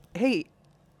hey,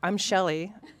 I'm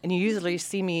Shelly, and you usually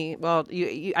see me, well,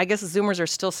 I guess Zoomers are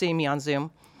still seeing me on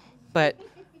Zoom, but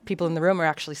people in the room are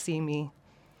actually seeing me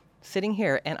sitting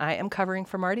here, and I am covering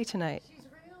for Marty tonight. She's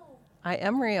real. I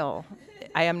am real.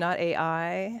 I am not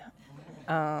AI.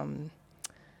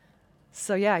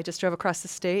 So yeah, I just drove across the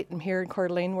state. I'm here in Coeur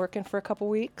d'Alene working for a couple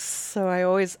weeks. So I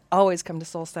always come to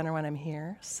Soul Center when I'm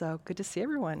here. So good to see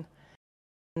everyone.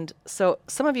 And so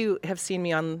some of you have seen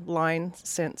me online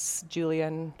since Julia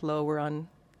and Lo were on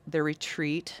their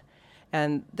retreat.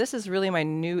 And this is really my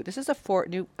new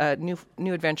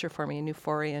adventure for me, a new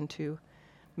foray into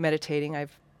meditating.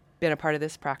 I've been a part of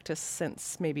this practice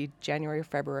since maybe January or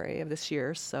February of this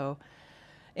year. So,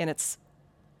 and it's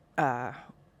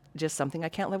just something I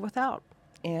can't live without.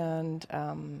 And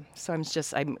so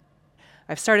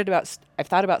I've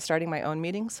thought about starting my own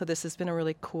meetings. So this has been a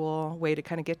really cool way to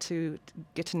kind of get to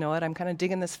know it. I'm kind of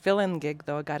digging this fill-in gig,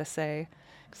 though, I got to say,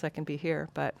 because I can be here.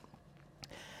 But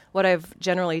what I've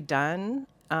generally done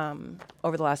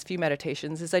over the last few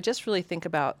meditations is I just really think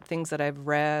about things that I've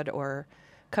read or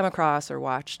come across or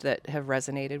watched that have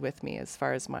resonated with me as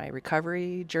far as my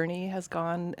recovery journey has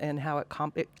gone, and how it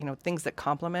things that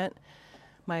complement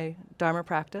my Dharma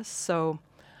practice. So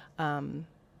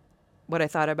what I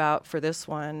thought about for this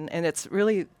one, and it's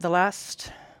really the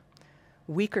last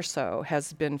week or so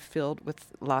has been filled with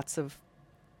lots of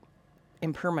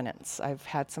impermanence. I've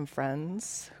had some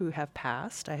friends who have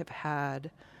passed. I have had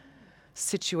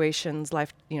situations,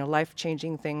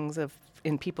 life-changing things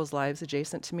in people's lives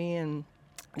adjacent to me, and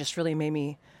just really made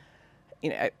me,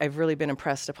 I've really been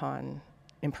impressed upon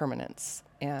impermanence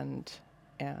and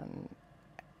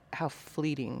how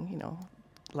fleeting,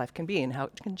 life can be and how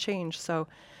it can change. So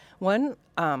one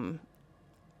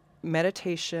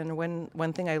meditation,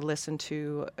 one thing I listen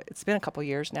to, it's been a couple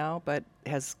years now, but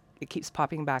it keeps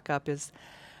popping back up, is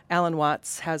Alan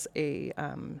Watts has a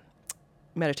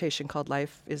meditation called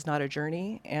Life is Not a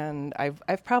Journey. And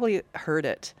I've probably heard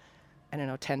it,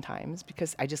 10 times,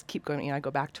 because I just keep going, I go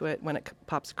back to it when it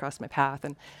pops across my path.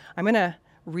 And I'm going to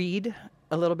read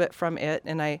a little bit from it,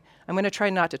 and I'm going to try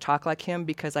not to talk like him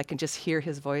because I can just hear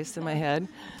his voice in my head.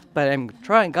 But I'm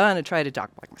going to try to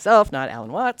talk like myself, not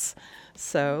Alan Watts.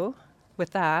 So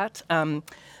with that,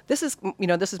 this is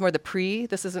more the pre.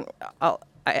 This isn't.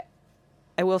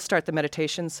 I will start the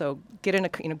meditation. So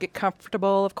get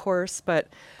comfortable, of course. But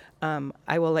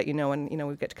I will let you know when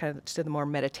we get to the more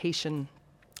meditation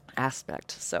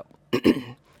aspect. So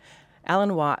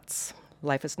Alan Watts,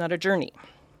 Life is Not a Journey.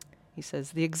 He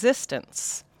says, the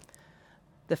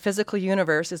physical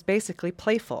universe is basically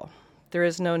playful. There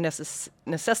is no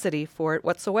necessity for it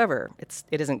whatsoever. It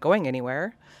isn't going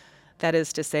anywhere. That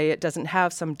is to say, it doesn't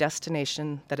have some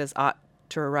destination that it ought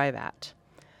to arrive at.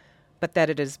 But that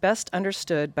it is best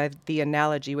understood by the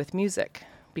analogy with music,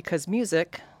 because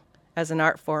music, as an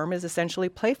art form, is essentially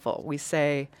playful. We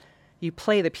say, you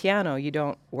play the piano, you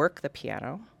don't work the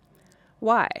piano.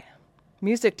 Why?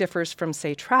 Music differs from,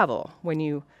 say, travel. When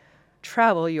you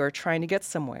travel, you are trying to get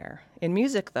somewhere. In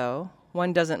music, though,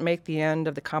 one doesn't make the end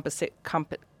of the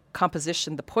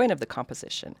composition the point of the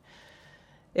composition.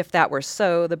 If that were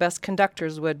so, the best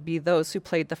conductors would be those who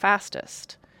played the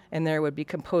fastest, and there would be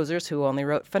composers who only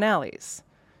wrote finales.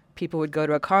 People would go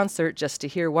to a concert just to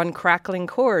hear one crackling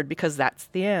chord because that's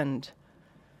the end.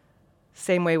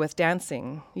 Same way with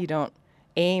dancing. You don't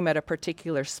aim at a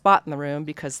particular spot in the room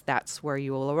because that's where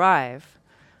you will arrive.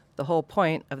 The whole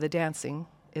point of the dancing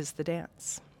is the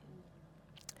dance.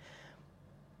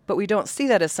 But we don't see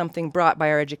that as something brought by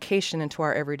our education into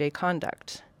our everyday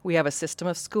conduct. We have a system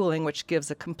of schooling which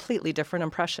gives a completely different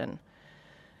impression.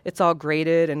 It's all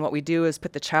graded, and what we do is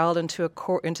put the child into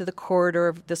the corridor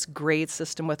of this grade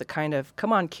system with a kind of,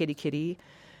 come on, kitty, kitty,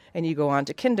 and you go on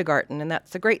to kindergarten, and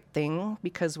that's a great thing,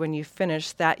 because when you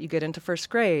finish that, you get into first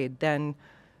grade. Then,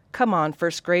 come on,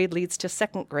 first grade leads to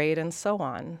second grade, and so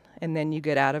on. And then you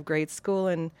get out of grade school,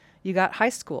 and you got high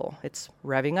school. It's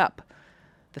revving up.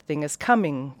 The thing is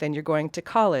coming. Then you're going to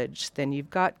college. Then you've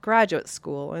got graduate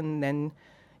school, and then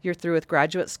you're through with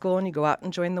graduate school, and you go out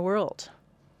and join the world.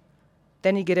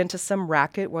 Then you get into some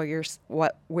racket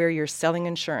where you're selling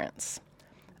insurance.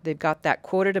 They've got that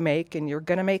quota to make, and you're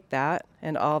going to make that,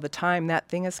 and all the time that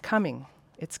thing is coming.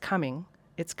 It's coming.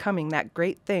 It's coming, that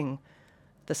great thing,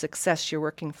 the success you're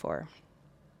working for.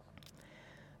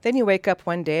 Then you wake up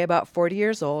one day about 40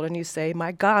 years old, and you say,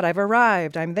 my God, I've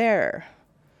arrived. I'm there.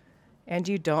 And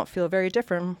you don't feel very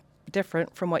different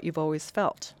from what you've always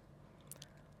felt.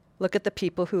 Look at the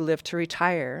people who live to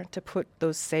retire, to put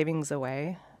those savings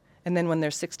away, and then when they're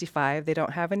 65, they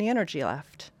don't have any energy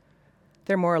left.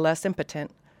 They're more or less impotent.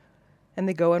 And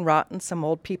they go and rot in some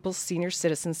old people's senior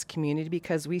citizens community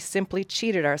because we simply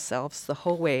cheated ourselves the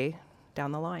whole way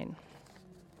down the line.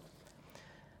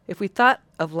 If we thought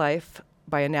of life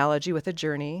by analogy with a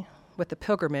journey, with a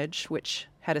pilgrimage, which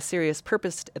had a serious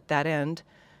purpose at that end,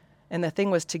 and the thing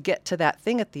was to get to that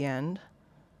thing at the end,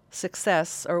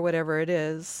 success or whatever it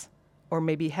is, or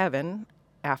maybe heaven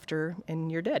after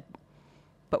and you're dead.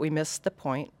 But we missed the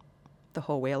point the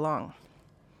whole way along.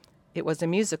 It was a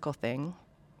musical thing,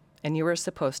 and you were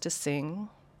supposed to sing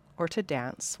or to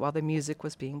dance while the music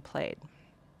was being played.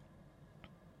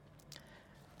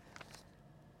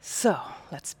 So,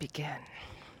 let's begin.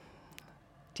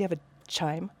 Do you have a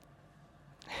chime?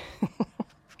 Will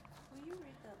you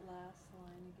read that last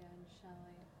line again,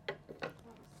 Shelley? That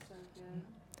was so good.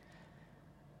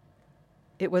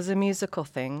 It was a musical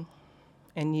thing,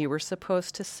 and you were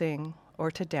supposed to sing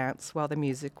or to dance while the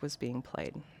music was being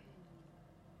played.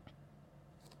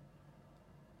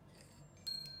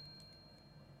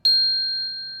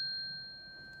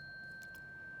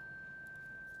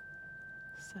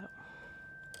 So,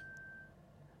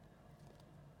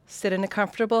 sit in a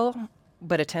comfortable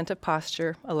but attentive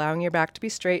posture, allowing your back to be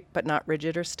straight but not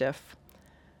rigid or stiff.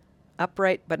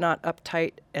 Upright but not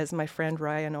uptight, as my friend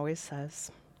Ryan always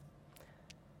says.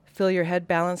 Feel your head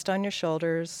balanced on your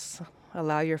shoulders.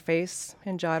 Allow your face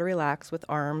and jaw to relax with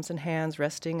arms and hands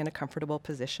resting in a comfortable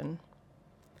position.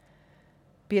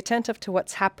 Be attentive to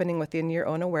what's happening within your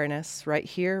own awareness, right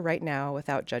here, right now,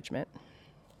 without judgment.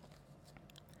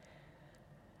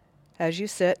 As you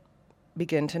sit,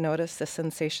 begin to notice the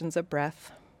sensations of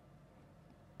breath.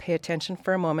 Pay attention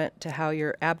for a moment to how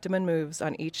your abdomen moves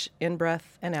on each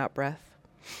in-breath and out-breath,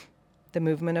 the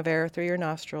movement of air through your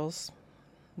nostrils,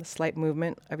 the slight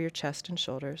movement of your chest and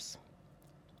shoulders.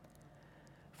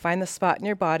 Find the spot in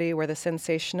your body where the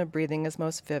sensation of breathing is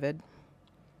most vivid,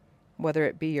 whether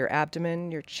it be your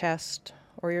abdomen, your chest,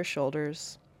 or your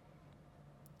shoulders,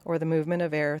 or the movement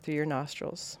of air through your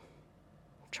nostrils.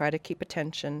 Try to keep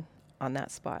attention on that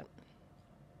spot.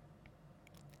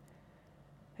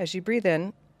 As you breathe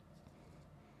in,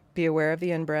 be aware of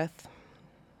the in-breath.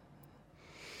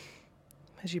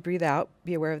 As you breathe out,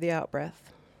 be aware of the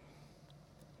out-breath.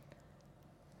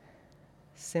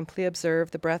 Simply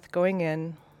observe the breath going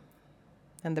in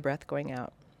and the breath going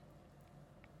out.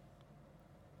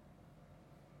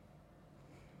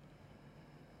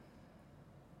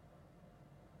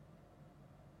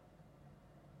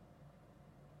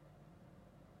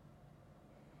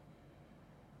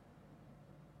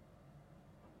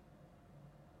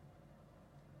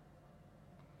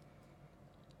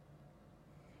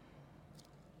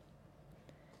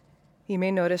 You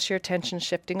may notice your attention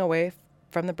shifting away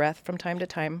from the breath from time to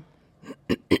time.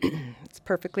 It's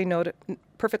perfectly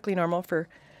normal for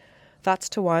thoughts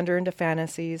to wander into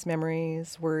fantasies,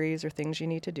 memories, worries, or things you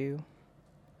need to do.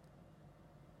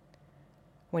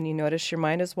 When you notice your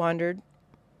mind has wandered,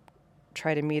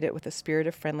 try to meet it with a spirit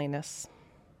of friendliness.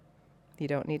 You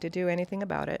don't need to do anything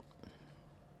about it.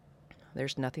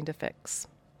 There's nothing to fix.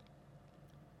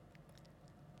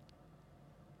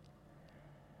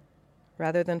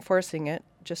 Rather than forcing it,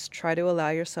 just try to allow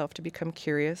yourself to become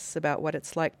curious about what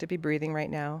it's like to be breathing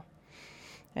right now.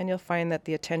 And you'll find that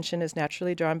the attention is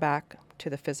naturally drawn back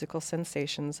to the physical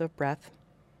sensations of breath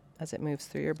as it moves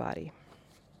through your body.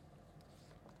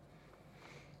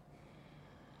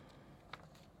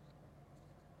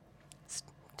 Let's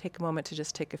take a moment to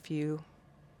just take a few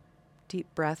deep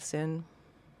breaths in,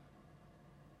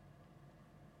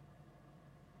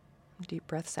 deep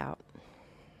breaths out.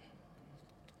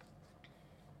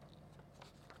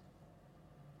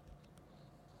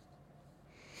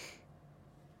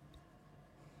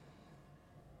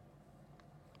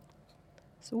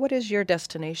 So what is your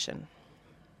destination?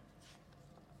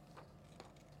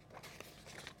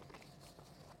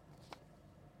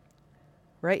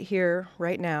 Right here,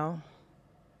 right now,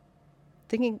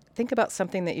 think about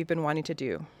something that you've been wanting to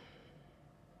do,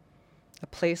 a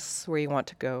place where you want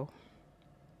to go,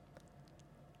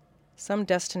 some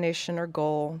destination or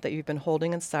goal that you've been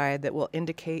holding inside that will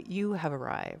indicate you have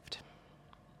arrived.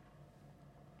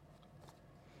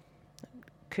 It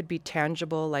could be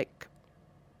tangible, like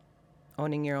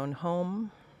owning your own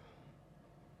home,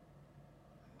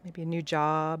 maybe a new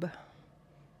job,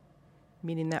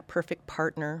 meeting that perfect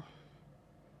partner,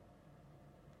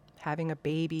 having a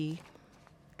baby,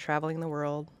 traveling the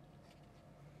world.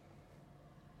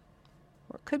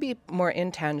 Or it could be more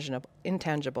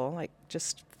intangible, like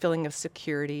just feeling of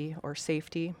security or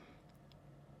safety,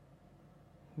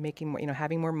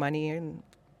 having more money and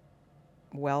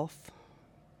wealth,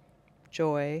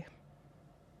 joy,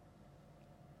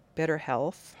 better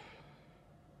health.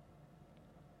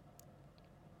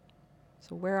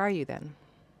 So where are you then?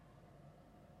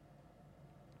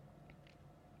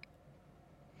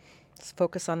 Let's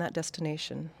focus on that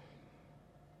destination,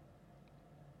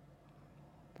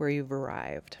 where you've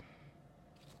arrived.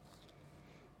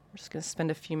 We're just going to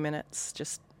spend a few minutes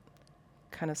just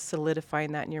kind of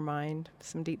solidifying that in your mind.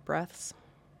 Some deep breaths.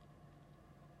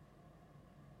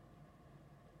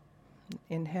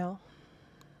 Inhale.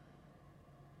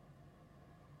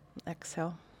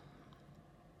 Exhale.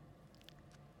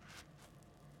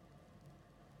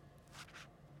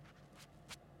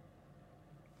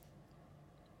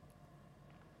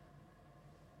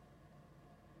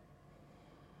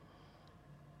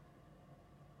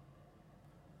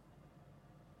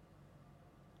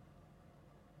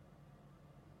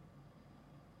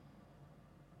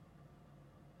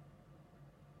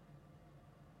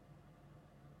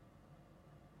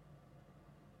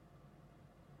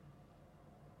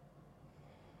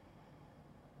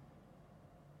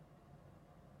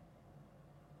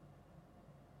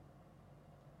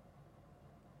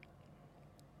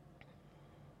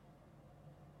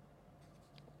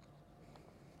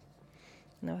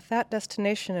 Now, with that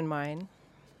destination in mind,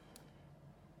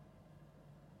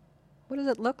 what does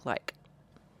it look like?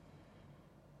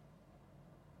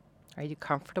 Are you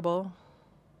comfortable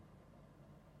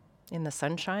in the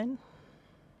sunshine?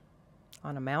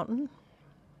 On a mountain?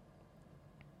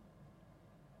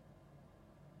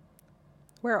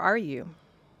 Where are you?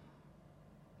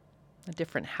 A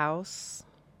different house?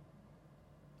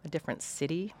 A different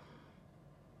city?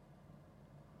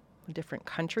 A different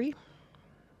country?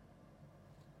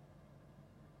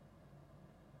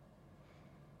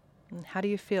 And how do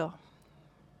you feel?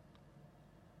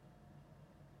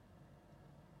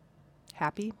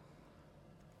 Happy?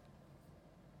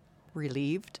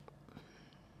 Relieved?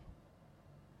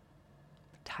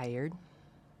 Tired?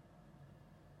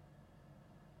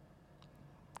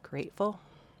 Grateful?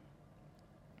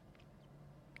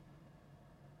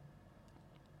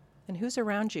 And who's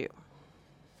around you?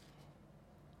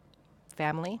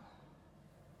 Family?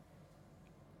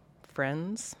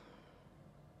 Friends?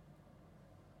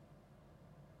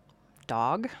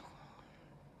 Dog?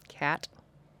 Cat?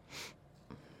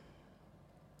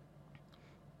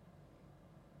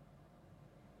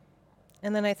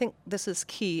 And then I think this is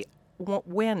key.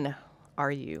 When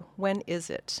are you? When is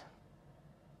it?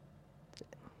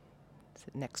 Is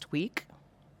it next week?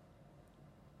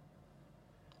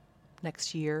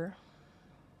 Next year?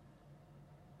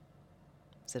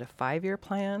 Is it a 5-year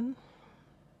plan?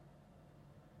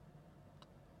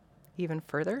 Even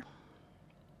further?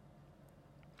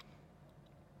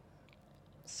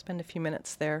 Spend a few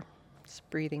minutes there, just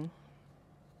breathing.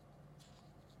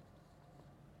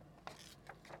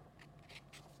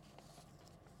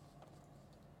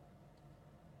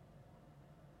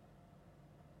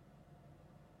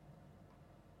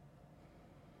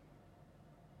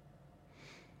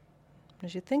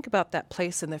 As you think about that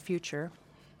place in the future,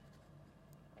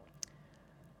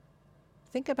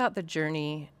 think about the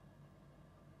journey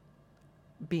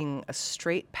being a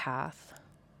straight path,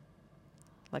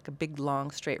 like a big,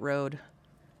 long, straight road.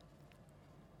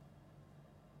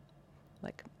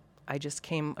 Like, I just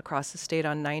came across the state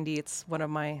on 90. It's one of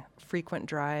my frequent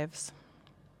drives.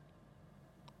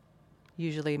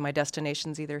 Usually my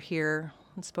destination's either here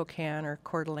in Spokane or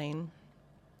Coeur d'Alene.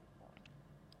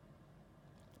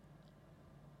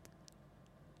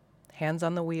 Hands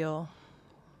on the wheel,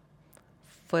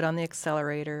 foot on the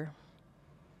accelerator,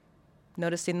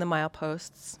 noticing the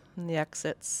mileposts and the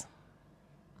exits,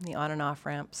 and the on and off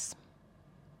ramps,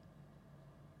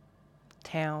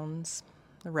 towns,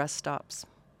 the rest stops,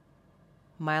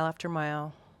 mile after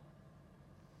mile,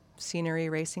 scenery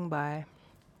racing by,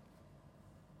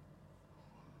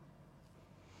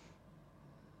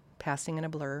 passing in a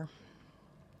blur.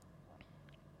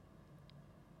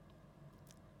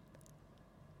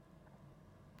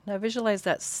 Now visualize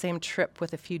that same trip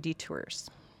with a few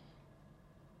detours.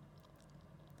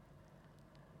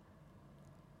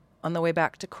 On the way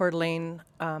back to Coeur d'Alene,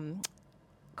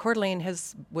 Coeur d'Alene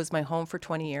was my home for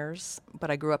 20 years,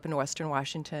 but I grew up in Western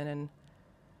Washington, and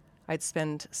I'd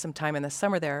spend some time in the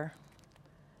summer there.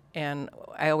 And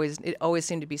it always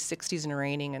seemed to be 60s and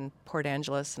raining in Port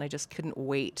Angeles, and I just couldn't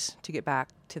wait to get back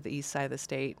to the east side of the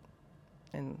state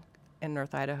in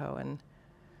North Idaho. And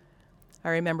I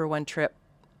remember one trip,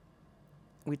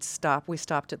 we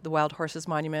stopped at the Wild Horses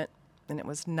Monument, and it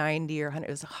was 90 or 100,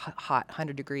 it was hot,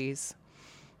 100 degrees.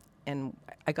 And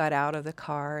I got out of the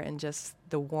car, and just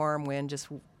the warm wind just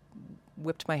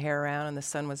whipped my hair around, and the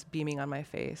sun was beaming on my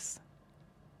face.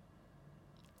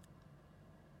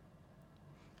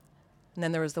 And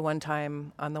then there was the one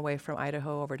time on the way from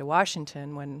Idaho over to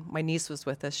Washington when my niece was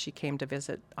with us. She came to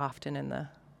visit often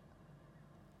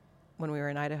when we were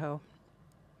in Idaho.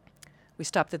 We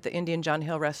stopped at the Indian John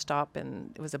Hill rest stop,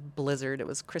 and it was a blizzard. It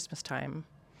was Christmas time.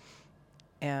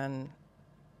 And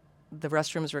the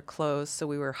restrooms were closed, so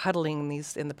we were huddling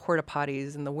in the porta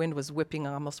potties, and the wind was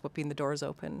almost whipping the doors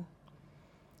open.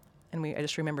 And I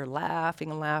just remember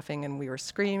laughing and laughing, and we were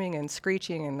screaming and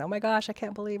screeching, and oh my gosh, I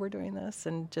can't believe we're doing this.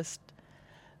 And just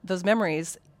those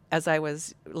memories, as I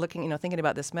was looking, thinking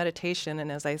about this meditation,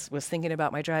 and as I was thinking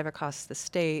about my drive across the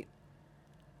state,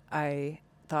 I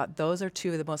thought those are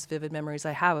two of the most vivid memories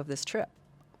I have of this trip,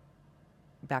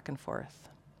 back and forth,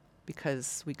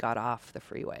 because we got off the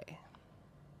freeway.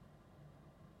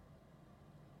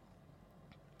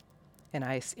 And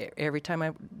every time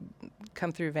I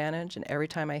come through Vantage and every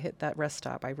time I hit that rest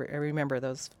stop, I remember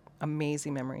those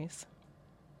amazing memories.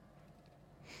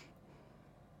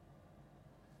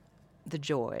 The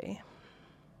joy,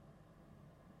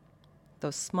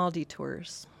 those small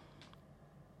detours,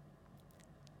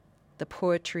 the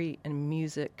poetry and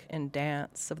music and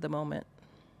dance of the moment.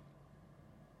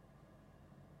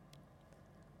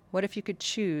 What if you could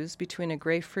choose between a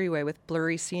gray freeway with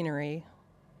blurry scenery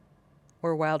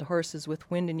or wild horses with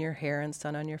wind in your hair and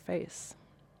sun on your face?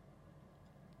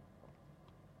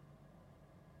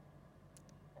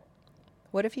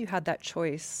 What if you had that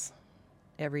choice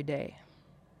every day?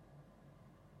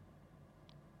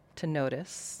 To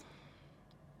notice,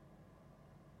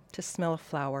 to smell a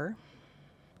flower,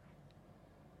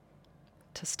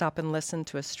 to stop and listen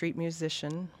to a street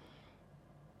musician,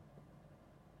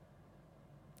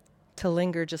 to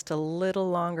linger just a little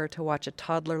longer to watch a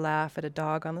toddler laugh at a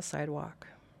dog on the sidewalk.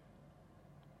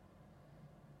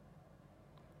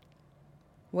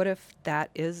 What if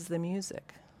that is the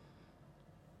music?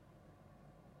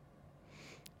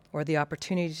 Or the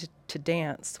opportunity to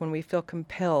dance when we feel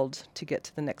compelled to get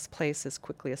to the next place as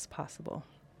quickly as possible?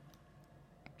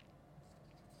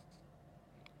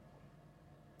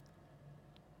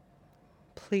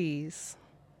 Please,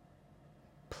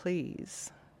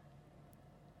 please,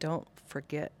 don't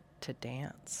forget to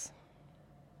dance.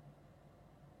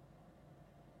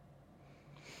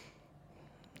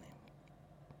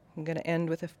 I'm going to end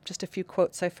with just a few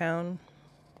quotes I found.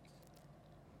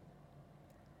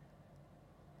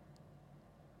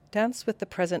 Dance with the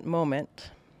present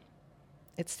moment.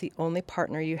 It's the only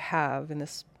partner you have in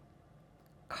this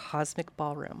cosmic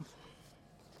ballroom.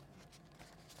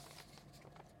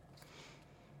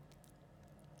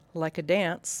 Like a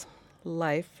dance,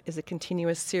 life is a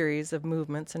continuous series of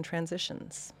movements and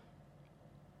transitions.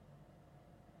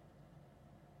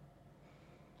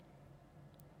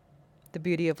 The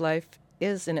beauty of life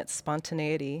is in its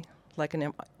spontaneity, like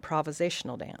an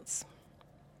improvisational dance.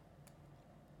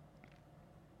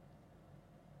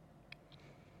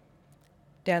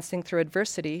 Dancing through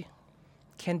adversity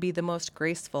can be the most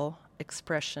graceful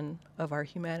expression of our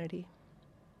humanity.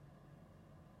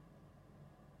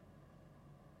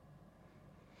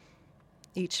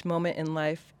 Each moment in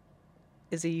life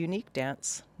is a unique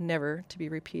dance, never to be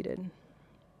repeated.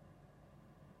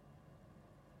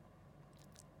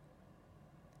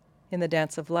 In the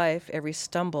dance of life, every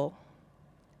stumble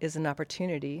is an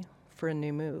opportunity for a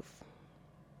new move.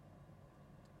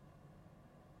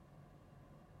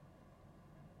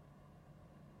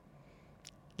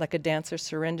 Like a dancer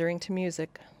surrendering to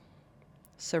music,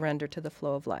 surrender to the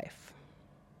flow of life.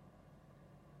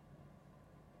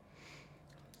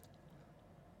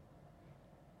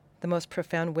 The most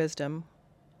profound wisdom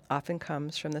often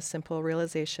comes from the simple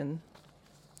realization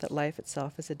that life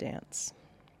itself is a dance.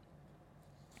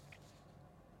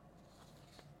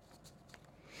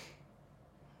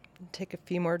 Take a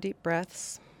few more deep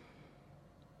breaths.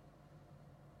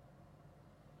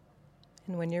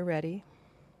 And when you're ready,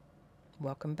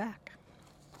 welcome back.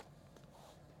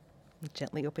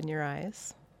 Gently open your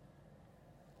eyes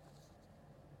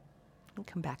and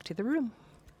come back to the room.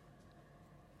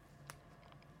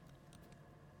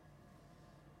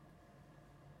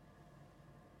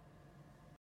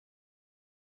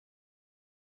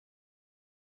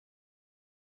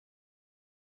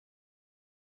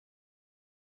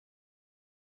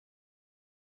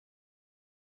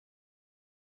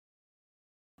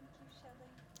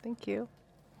 Thank you.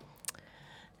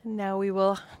 And now we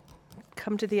will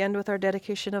come to the end with our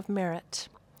dedication of merit.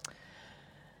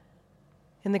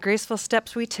 In the graceful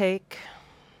steps we take,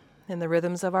 in the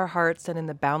rhythms of our hearts, and in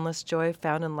the boundless joy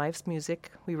found in life's music,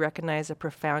 we recognize a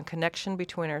profound connection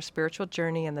between our spiritual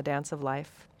journey and the dance of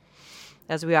life.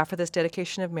 As we offer this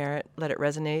dedication of merit, let it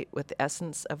resonate with the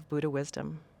essence of Buddha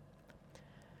wisdom.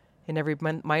 In every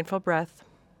mindful breath,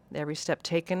 Every step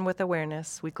taken with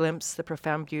awareness, we glimpse the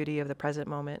profound beauty of the present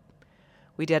moment.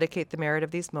 We dedicate the merit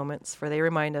of these moments, for they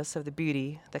remind us of the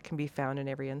beauty that can be found in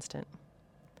every instant.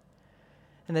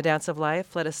 In the dance of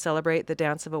life, let us celebrate the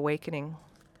dance of awakening.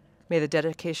 May the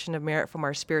dedication of merit from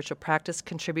our spiritual practice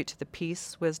contribute to the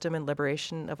peace, wisdom, and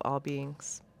liberation of all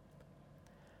beings.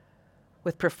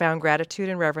 With profound gratitude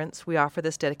and reverence, we offer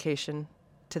this dedication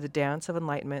to the dance of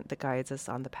enlightenment that guides us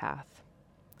on the path.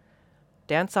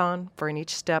 Dance on, for in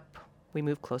each step we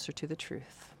move closer to the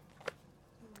truth.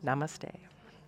 Namaste.